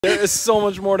There is so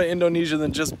much more to Indonesia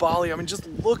than just Bali. I mean, just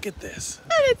look at this.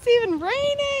 And it's even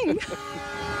raining.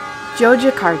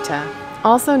 Yogyakarta,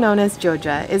 also known as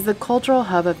Jogja, is the cultural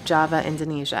hub of Java,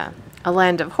 Indonesia. A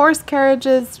land of horse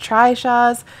carriages,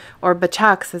 trishaws, or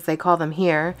bachaks as they call them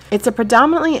here. It's a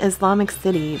predominantly Islamic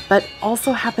city, but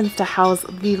also happens to house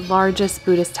the largest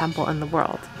Buddhist temple in the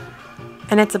world.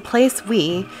 And it's a place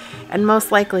we, and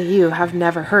most likely you, have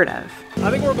never heard of.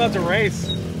 I think we're about to race.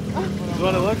 That's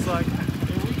what it looks like.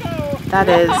 Here we go. That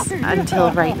is,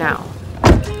 until right now.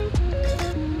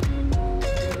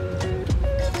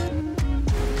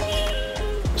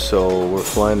 So we're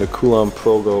flying to Kulon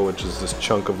Progo, which is this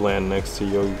chunk of land next to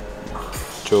Jogja.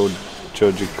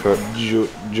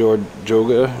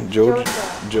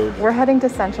 We're heading to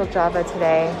Central Java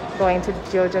today, going to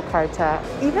Yogyakarta.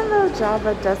 Even though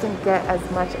Java doesn't get as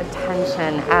much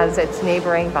attention as its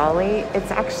neighboring Bali, it's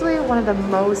actually one of the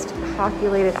most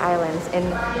populated islands in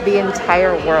the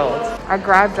entire world. Our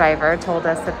Grab driver told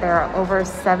us that there are over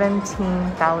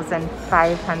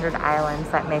 17,500 islands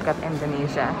that make up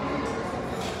Indonesia.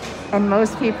 And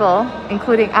most people,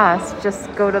 including us,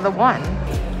 just go to the one.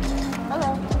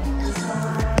 Hello.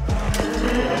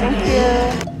 Thank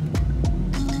you.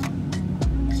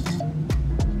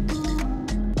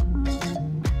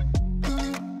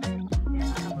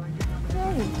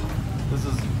 This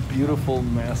is beautiful,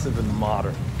 massive, and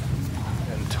modern,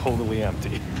 and totally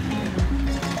empty.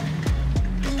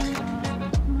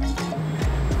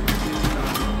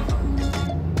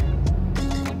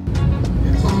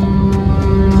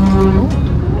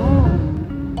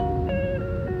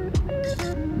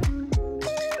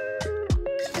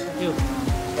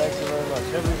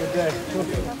 Have a good day.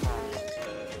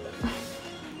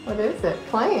 What is it?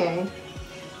 Playing?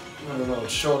 I don't know,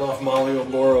 it's showing off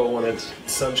Malioboro when it's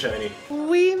sunshiny.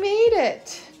 We made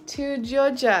it to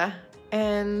Jogja,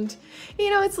 and you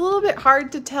know, it's a little bit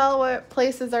hard to tell what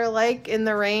places are like in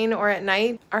the rain or at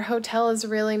night. Our hotel is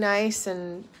really nice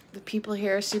and the people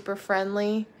here are super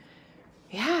friendly.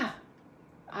 Yeah,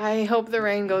 I hope the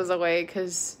rain goes away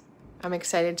because I'm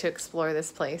excited to explore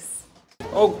this place.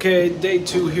 Okay, day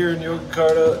 2 here in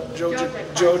Yogyakarta,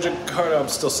 Yogyakarta. I'm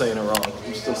still saying it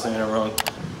wrong.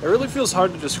 It really feels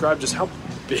hard to describe just how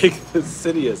big this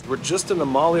city is. We're just in the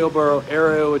Malioboro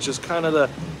area, which is kind of the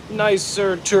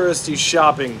nicer touristy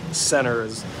shopping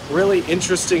centers. Really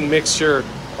interesting mixture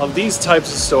of these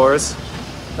types of stores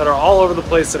that are all over the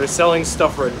place that are selling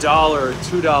stuff for $1 or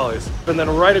 $2. And then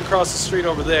right across the street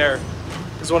over there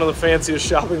is one of the fanciest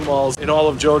shopping malls in all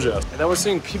of Jogja. And then we're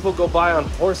seeing people go by on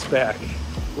horseback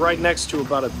right next to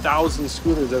about 1,000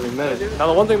 scooters every minute. Now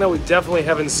the one thing that we definitely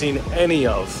haven't seen any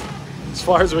of, as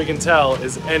far as we can tell,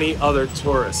 is any other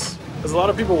tourists. There's a lot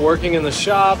of people working in the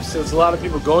shops, there's a lot of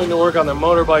people going to work on their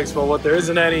motorbikes, but what there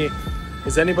isn't any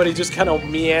is anybody just kind of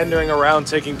meandering around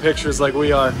taking pictures like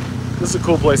we are. This is a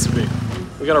cool place to be.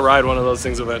 We gotta ride one of those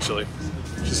things eventually.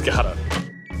 Just gotta.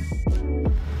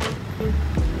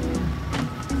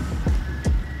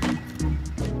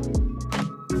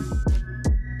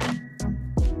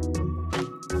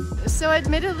 So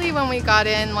admittedly, when we got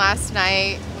in last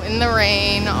night in the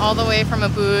rain all the way from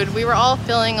Ubud, we were all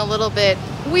feeling a little bit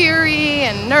weary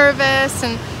and nervous.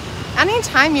 And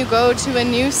anytime you go to a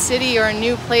new city or a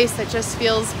new place that just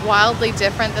feels wildly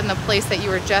different than the place that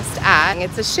you were just at,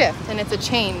 it's a shift and it's a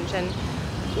change, and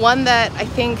one that I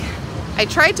think I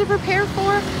tried to prepare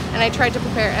for and I tried to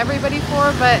prepare everybody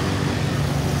for, but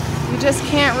you just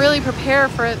can't really prepare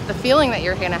for the feeling that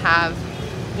you're gonna have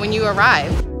when you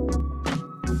arrive.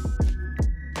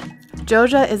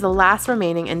 Jogja is the last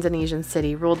remaining Indonesian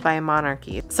city ruled by a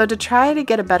monarchy. So to try to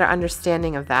get a better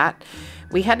understanding of that,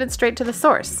 we headed straight to the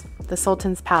source, the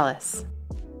Sultan's Palace.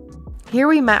 Here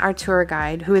we met our tour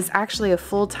guide, who is actually a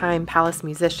full-time palace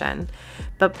musician,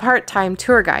 but part-time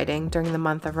tour guiding during the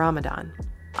month of Ramadan.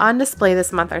 On display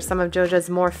this month are some of Jogja's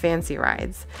more fancy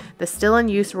rides, the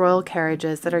still-in-use royal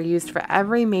carriages that are used for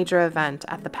every major event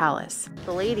at the palace.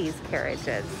 The ladies'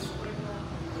 carriages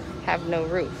have no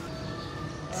roof,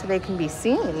 so they can be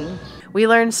seen. We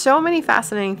learned so many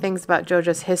fascinating things about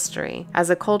Jogja's history as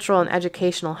a cultural and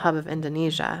educational hub of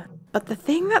Indonesia. But the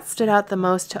thing that stood out the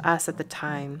most to us at the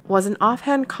time was an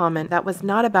offhand comment that was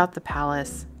not about the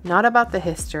palace, not about the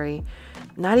history,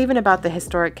 not even about the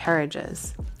historic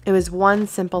carriages. It was one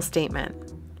simple statement.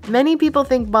 Many people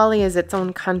think Bali is its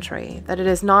own country, that it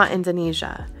is not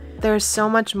Indonesia. There is so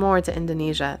much more to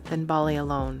Indonesia than Bali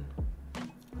alone.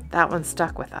 That one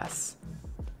stuck with us.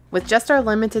 With just our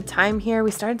limited time here,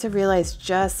 we started to realize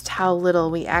just how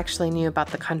little we actually knew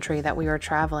about the country that we were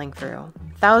traveling through.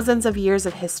 Thousands of years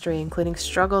of history, including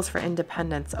struggles for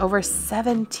independence, over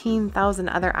 17,000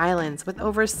 other islands with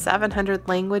over 700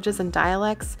 languages and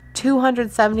dialects,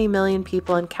 270 million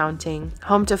people and counting,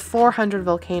 home to 400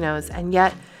 volcanoes, and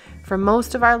yet, for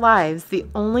most of our lives, the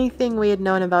only thing we had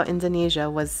known about Indonesia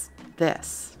was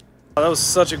this. That was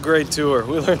such a great tour.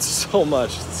 We learned so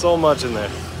much in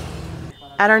there.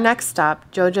 At our next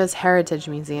stop, Jogja's Heritage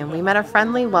Museum, we met a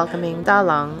friendly, welcoming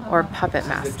dalang, or puppet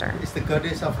master. It's the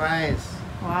goddess of rice.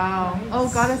 Wow.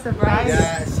 Oh, goddess of rice.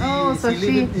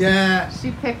 Yeah,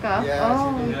 she pick up.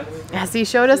 Yeah, As he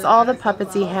showed us all the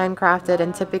puppets he handcrafted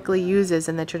and typically uses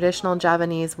in the traditional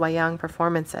Javanese wayang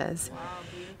performances.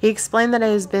 He explained that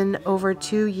it has been over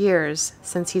 2 years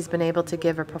since he's been able to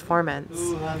give a performance.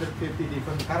 250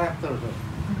 different characters.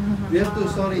 We have two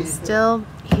stories. Still,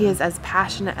 he is as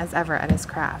passionate as ever at his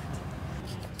craft.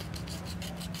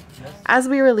 As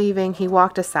we were leaving, he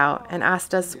walked us out and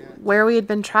asked us where we had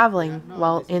been traveling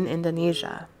while in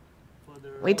Indonesia.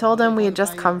 We told him we had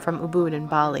just come from Ubud in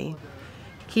Bali.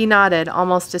 He nodded,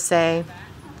 almost to say,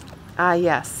 "Ah,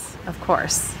 yes, of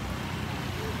course."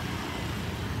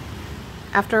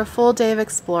 After a full day of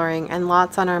exploring and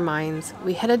lots on our minds,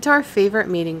 we headed to our favorite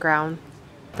meeting ground,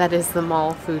 that is the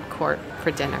mall food court,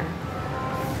 for dinner.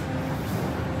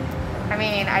 I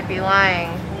mean, I'd be lying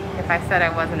if I said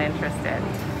I wasn't interested.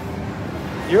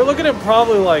 You're looking at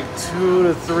probably like $2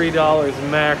 to $3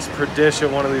 max per dish at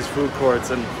one of these food courts,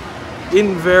 and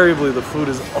invariably the food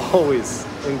is always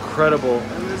incredible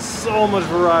and there's so much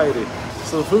variety.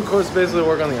 So the food courts basically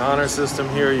work on the honor system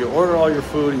here. You order all your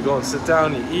food, you go and sit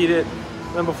down, you eat it,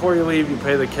 and then before you leave you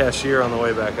pay the cashier on the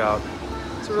way back out.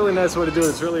 It's a really nice way to do it.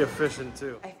 It's really efficient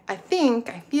too. I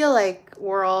feel like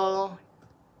we're all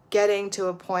getting to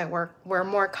a point where we're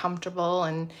more comfortable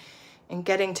and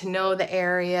getting to know the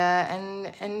area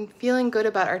and feeling good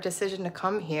about our decision to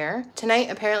come here. Tonight,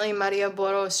 apparently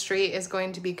Malioboro Street is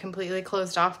going to be completely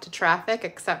closed off to traffic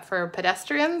except for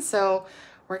pedestrians, so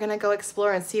we're gonna go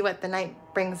explore and see what the night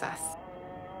brings us.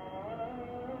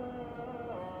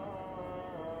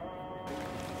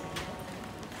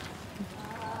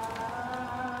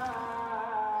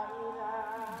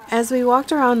 As we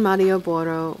walked around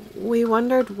Malioboro, we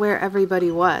wondered where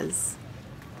everybody was.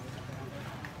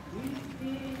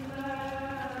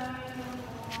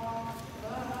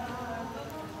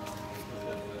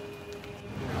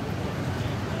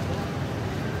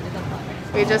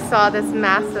 We just saw this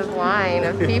massive line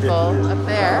of people up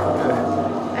there,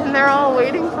 and they're all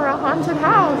waiting for a haunted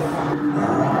house.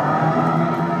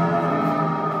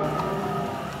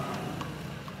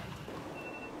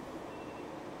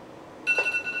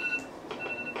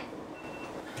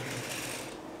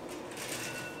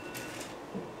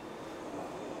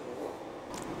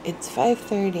 It's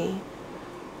 5:30,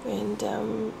 and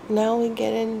now we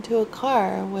get into a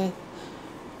car with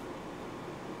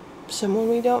someone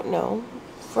we don't know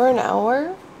for an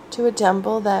hour to a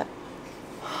temple that,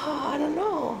 I don't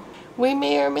know, we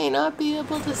may or may not be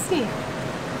able to see.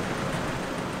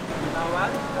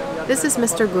 This is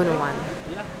Mr. Gunawan,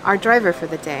 our driver for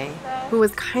the day, who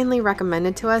was kindly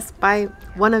recommended to us by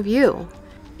one of you.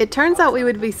 It turns out we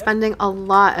would be spending a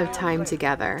lot of time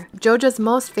together. Jogja's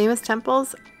most famous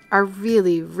temples are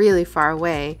really, really far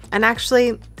away and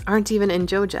actually aren't even in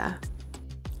Jogja.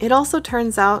 It also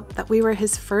turns out that we were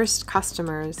his first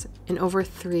customers in over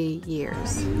 3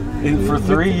 years. For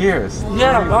 3 years?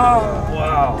 Yeah,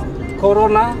 Wow.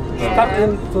 Corona started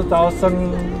in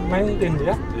 2019,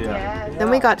 Yeah.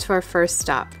 Then we got to our first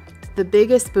stop, the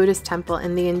biggest Buddhist temple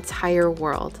in the entire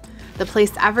world. The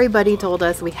place everybody told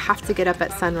us we have to get up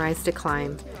at sunrise to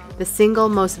climb. The single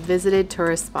most visited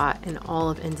tourist spot in all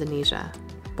of Indonesia,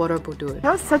 Borobudur.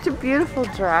 That was such a beautiful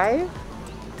drive.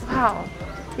 Wow.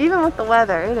 Even with the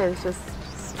weather, it is just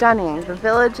stunning. The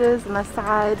villages on the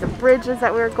side, the bridges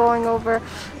that we were going over,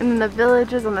 and then the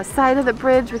villages on the side of the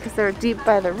bridge because they were deep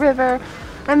by the river,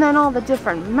 and then all the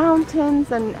different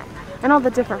mountains and all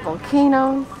the different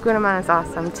volcanoes. Gunaman is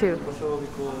awesome too.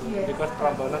 because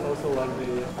Prambanan also one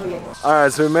day.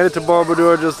 Alright, so we made it to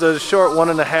Borobudur, just a short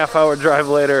 1.5 hour drive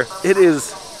later. It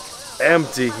is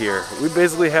empty here. We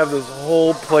basically have this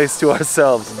whole place to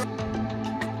ourselves.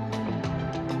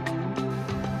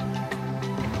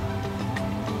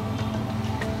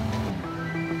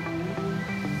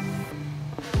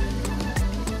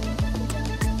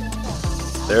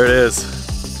 There it is.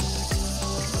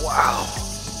 Wow.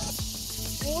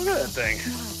 Look at that thing.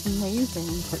 Amazing.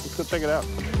 Let's go check it out.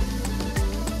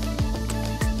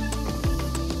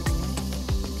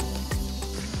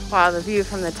 Wow, the view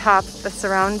from the top, the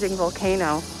surrounding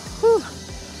volcano. Whew.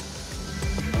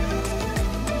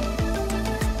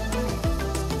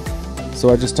 So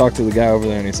I just talked to the guy over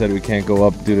there and he said we can't go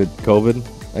up due to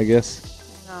COVID, I guess.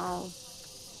 No.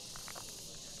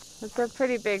 It's a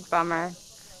pretty big bummer.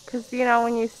 Because, you know,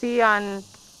 when you see on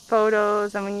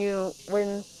photos and when you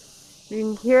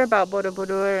hear about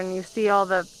Borobudur and you see all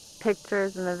the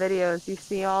pictures and the videos, you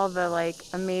see all the like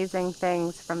amazing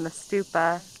things from the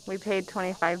stupa. We paid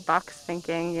 25 bucks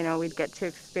thinking, you know, we'd get to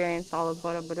experience all of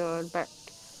Borobudur, but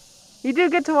you do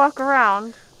get to walk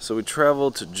around. So we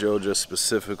traveled to Jogja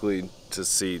specifically to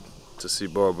see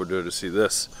Borobudur, to see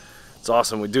this. It's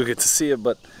awesome, we do get to see it,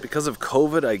 but because of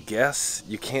COVID, I guess,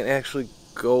 you can't actually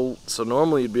go. So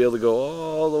normally you'd be able to go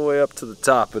all the way up to the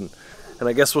top, and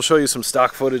I guess we'll show you some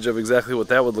stock footage of exactly what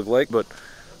that would look like, but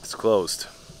it's closed.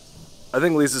 I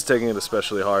think Lisa's taking it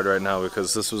especially hard right now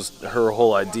because this was her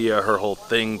whole idea, her whole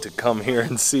thing to come here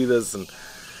and see this, and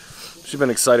she's been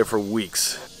excited for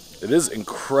weeks. It is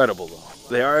incredible though.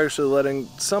 They are actually letting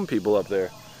some people up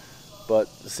there, but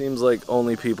it seems like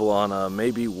only people on a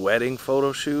maybe wedding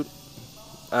photo shoot.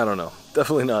 I don't know.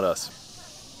 Definitely not us.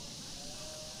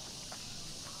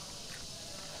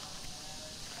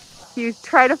 You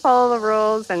try to follow the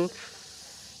rules and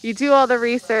you do all the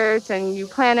research and you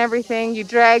plan everything. You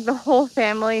drag the whole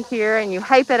family here and you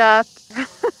hype it up.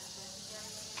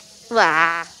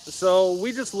 Blah. So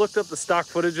we just looked up the stock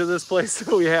footage of this place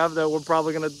that we have that we're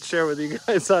probably going to share with you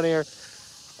guys on here.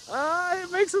 It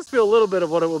makes us feel a little bit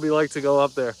of what it will be like to go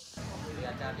up there.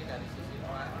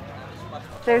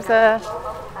 There's a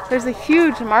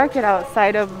huge market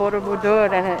outside of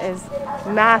Borobudur and it is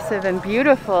massive and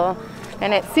beautiful.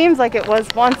 And it seems like it was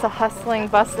once a hustling,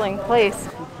 bustling place.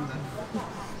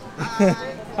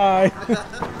 Hi.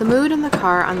 The mood in the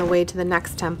car on the way to the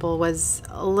next temple was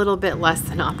a little bit less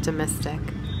than optimistic.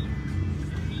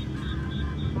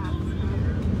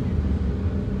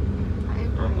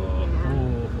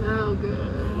 Oh, good.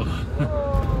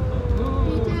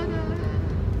 You did it.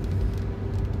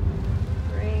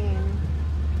 Rain.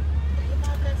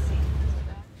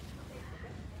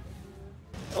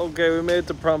 Okay, we made it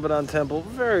to Prambanan Temple.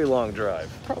 Very long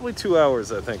drive. Probably 2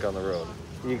 hours, I think, on the road.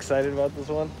 You excited about this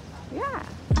one? Yeah.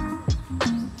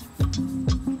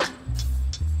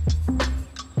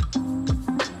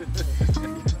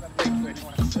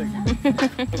 I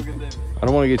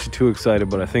don't want to get you too excited,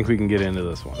 but I think we can get into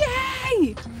this one.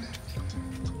 Yay!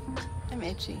 I'm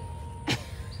itchy.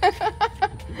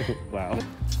 Wow.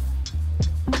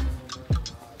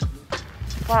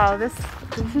 Wow, this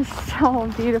is so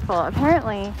beautiful.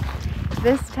 Apparently,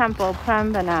 this temple,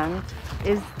 Prambanan,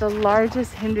 is the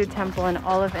largest Hindu temple in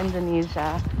all of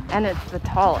Indonesia, and it's the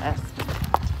tallest.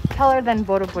 Taller than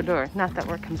Borobudur, not that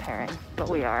we're comparing, but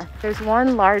we are. There's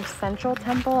one large central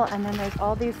temple, and then there's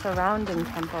all these surrounding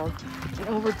temples, and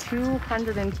over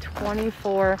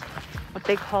 224 what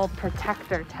they call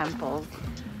protector temples.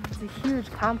 It's a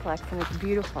huge complex, and it's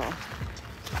beautiful.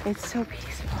 It's so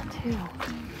peaceful, too.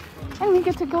 And we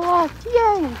get to go up,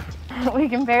 yay! We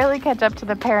can barely catch up to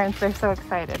the parents, they're so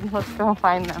excited. Let's go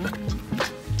find them.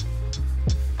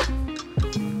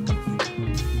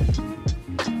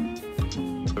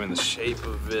 I mean, the shape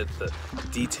of it, the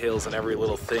details and every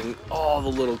little thing, all the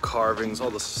little carvings,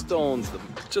 all the stones,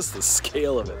 just the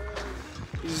scale of it.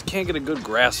 You just can't get a good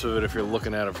grasp of it if you're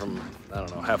looking at it from, I don't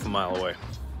know, half a mile away.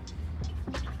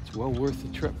 It's well worth the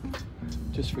trip,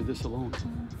 just for this alone.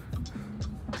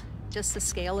 Just the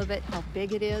scale of it, how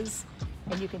big it is,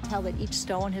 and you can tell that each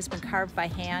stone has been carved by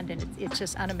hand, and it's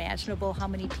just unimaginable how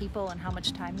many people and how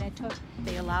much time that took.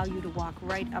 They allow you to walk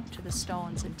right up to the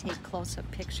stones and take close-up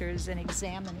pictures and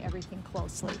examine everything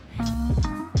closely.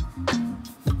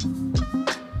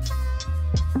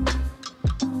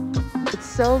 It's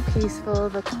so peaceful,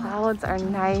 the clouds are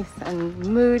nice and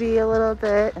moody a little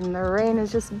bit, and the rain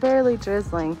is just barely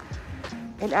drizzling.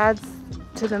 It adds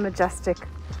to the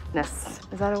majesticness.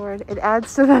 Is that a word? It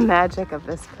adds to the magic of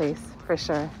this place, for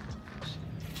sure.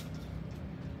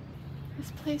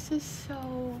 This place is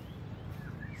so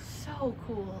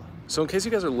cool. So in case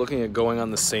you guys are looking at going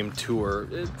on the same tour,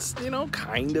 it's, you know,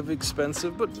 kind of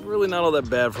expensive, but really not all that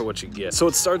bad for what you get. So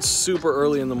it starts super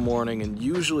early in the morning, and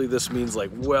usually this means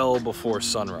like well before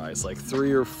sunrise, like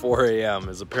 3 or 4 a.m.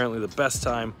 is apparently the best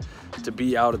time to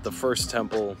be out at the first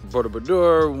temple,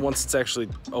 Borobudur, once it's actually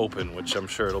open, which I'm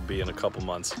sure it'll be in a couple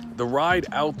months. The ride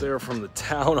out there from the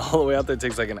town all the way out there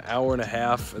takes like an hour and a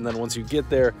half, and then once you get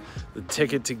there, the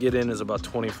ticket to get in is about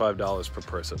 $25 per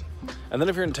person. And then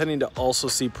if you're intending to also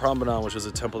see Prambanan, which is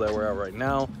a temple that we're at right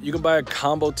now, you can buy a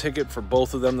combo ticket for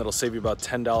both of them that'll save you about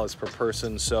 $10 per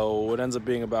person, so it ends up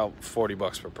being about 40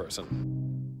 bucks per person.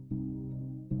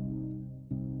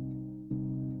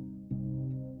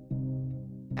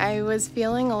 I was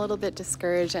feeling a little bit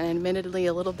discouraged and admittedly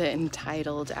a little bit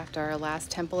entitled after our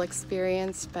last temple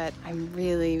experience, but I'm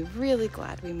really, really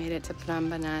glad we made it to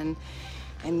Prambanan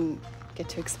and get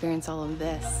to experience all of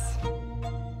this.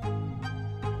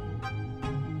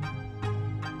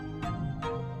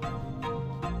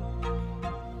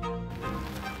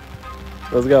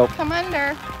 Let's go. Come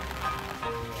under.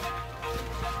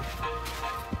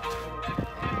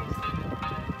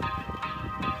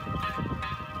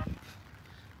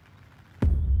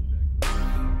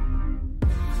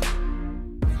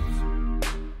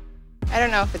 I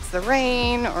don't know if it's the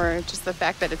rain or just the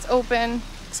fact that it's open.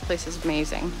 This place is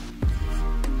amazing.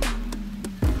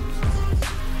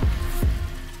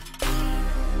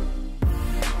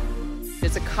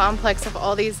 It's a complex of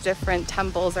all these different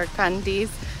temples or kandis,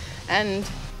 and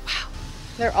wow,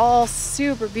 they're all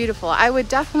super beautiful. I would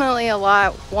definitely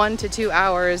allot 1 to 2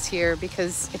 hours here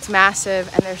because it's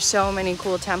massive and there's so many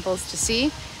cool temples to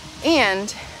see,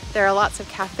 and there are lots of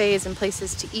cafes and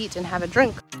places to eat and have a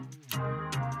drink.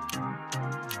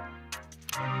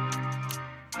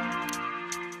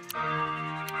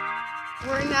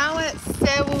 We're now at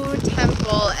Sewu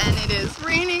Temple and it is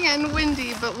raining and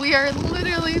windy, but we are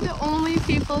literally the only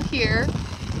people here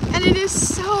and it is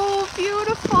so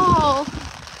beautiful.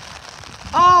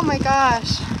 Oh my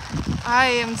gosh, I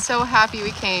am so happy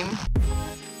we came.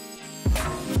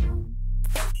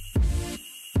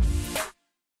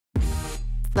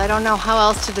 I don't know how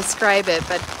else to describe it,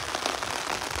 but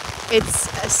it's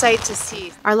a sight to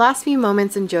see. Our last few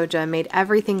moments in Jogja made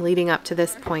everything leading up to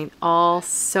this point all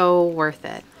so worth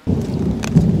it.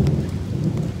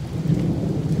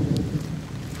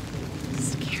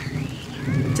 Scary.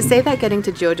 To say that getting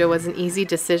to Jogja was an easy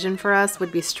decision for us would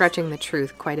be stretching the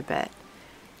truth quite a bit.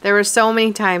 There were so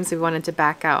many times we wanted to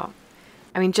back out.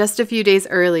 I mean, just a few days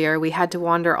earlier, we had to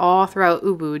wander all throughout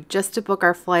Ubud just to book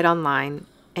our flight online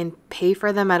and pay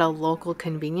for them at a local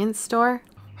convenience store.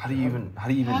 How do you even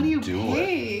do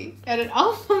it? At an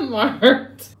Alpha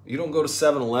Mart? You don't go to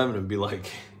 7-Eleven and be like,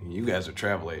 you guys are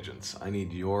travel agents. I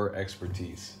need your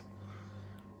expertise.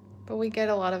 But we get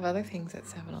a lot of other things at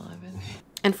 7-Eleven.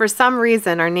 And for some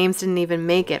reason, our names didn't even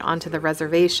make it onto the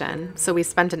reservation, so we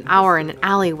spent an hour in an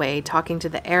alleyway talking to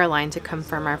the airline to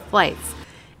confirm our flights.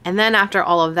 And then after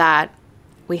all of that,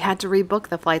 we had to rebook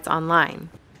the flights online.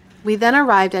 We then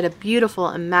arrived at a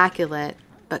beautiful, immaculate,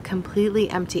 but completely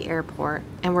empty airport,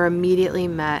 and were immediately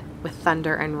met with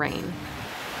thunder and rain.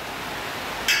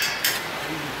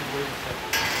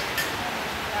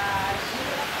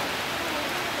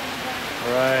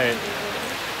 All right.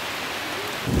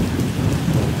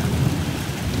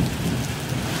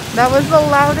 That was the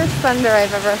loudest thunder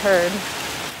I've ever heard.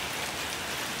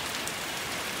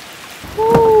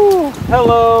 Woo!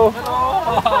 Hello.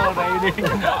 Oh, lady.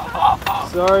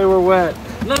 Sorry, we're wet.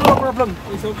 No problem.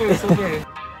 It's okay. It's okay.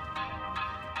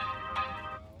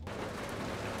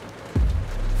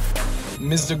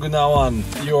 Mr. Gunawan,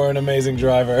 you are an amazing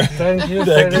driver. Thank you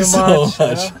Thank very you so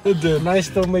much. Yeah. Dude. Nice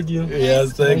to meet you.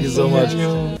 Yes, thank you so much.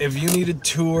 you. If you need a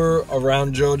tour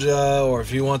around Jogja, or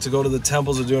if you want to go to the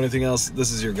temples or do anything else,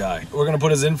 this is your guy. We're going to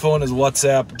put his info and his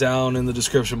WhatsApp down in the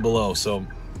description below, so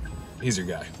he's your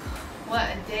guy. What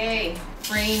a day.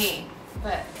 Rainy,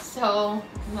 but so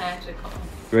magical.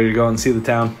 Ready to go and see the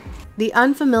town? The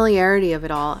unfamiliarity of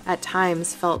it all at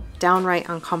times felt downright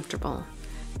uncomfortable.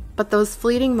 But those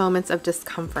fleeting moments of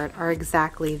discomfort are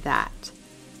exactly that.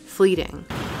 Fleeting.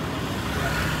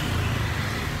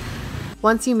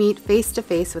 Once you meet face to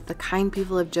face with the kind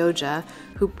people of Jogja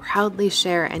who proudly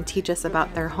share and teach us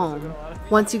about their home,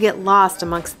 once you get lost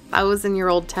amongst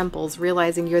 1,000-year-old temples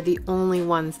realizing you're the only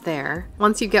ones there,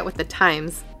 once you get with the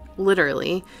times,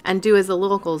 literally, and do as the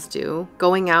locals do,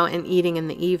 going out and eating in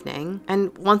the evening,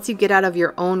 and once you get out of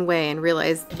your own way and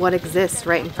realize what exists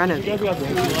right in front of you. Yeah.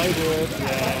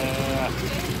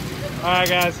 Alright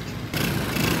guys.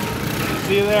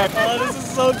 See you there. Oh, this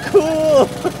is so cool!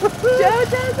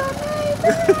 Jogja's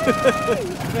amazing!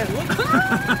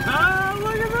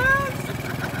 Look at this!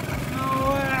 No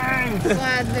way!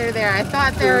 Glad they're there. I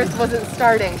thought theirs wasn't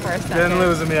starting for a second. Didn't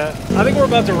lose him yet. I think we're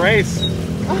about to race.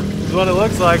 This is what it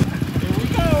looks like. Here we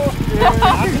go.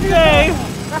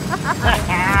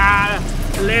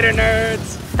 Later,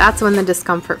 nerds. That's when the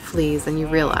discomfort flees and you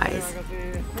realize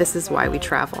this is why we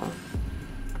travel.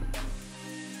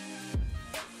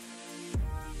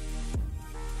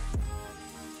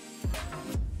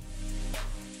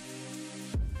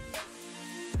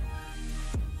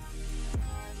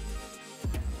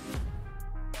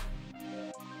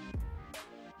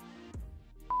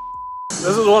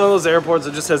 This is one of those airports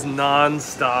that just has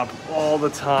non-stop, all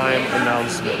the time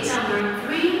announcements. Number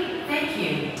 3, thank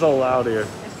you. It's so loud here.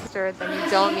 faster, then you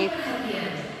don't need.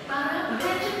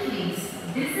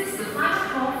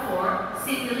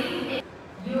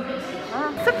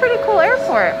 It's a pretty cool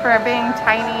airport for being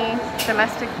tiny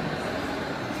domestic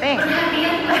thing.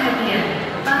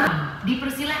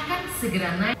 Dipersilahkan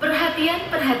segera naik.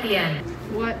 Perhatian.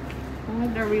 What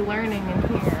are we learning in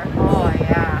here? Oh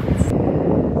yeah.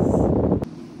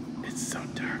 It's so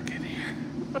dark in here.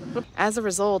 As a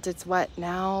result, it's what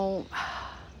now?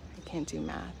 I can't do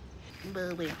math.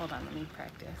 Wait, hold on, let me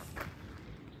practice.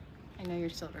 I know you're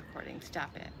still recording.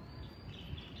 Stop it.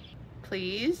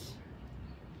 Please?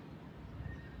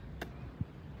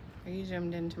 Are you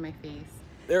zoomed into my face?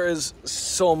 There is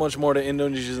so much more to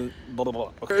Indonesia than blah, blah,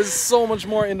 blah. There is so much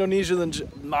more Indonesia than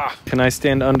Can I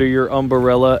stand under your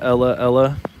umbrella,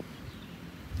 Ella?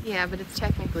 Yeah, but it's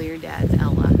technically your dad's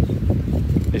Ella.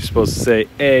 You're supposed to say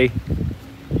A.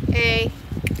 A.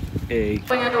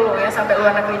 Punya dulu ya sampai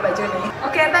luar negeri baju nih.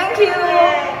 Okay, thank you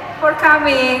for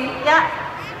coming. Yeah.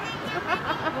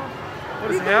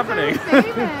 What is happening?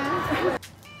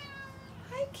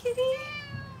 Hi, kitty.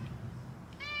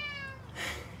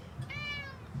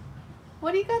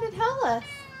 What do you got to tell us?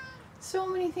 So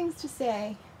many things to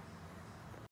say.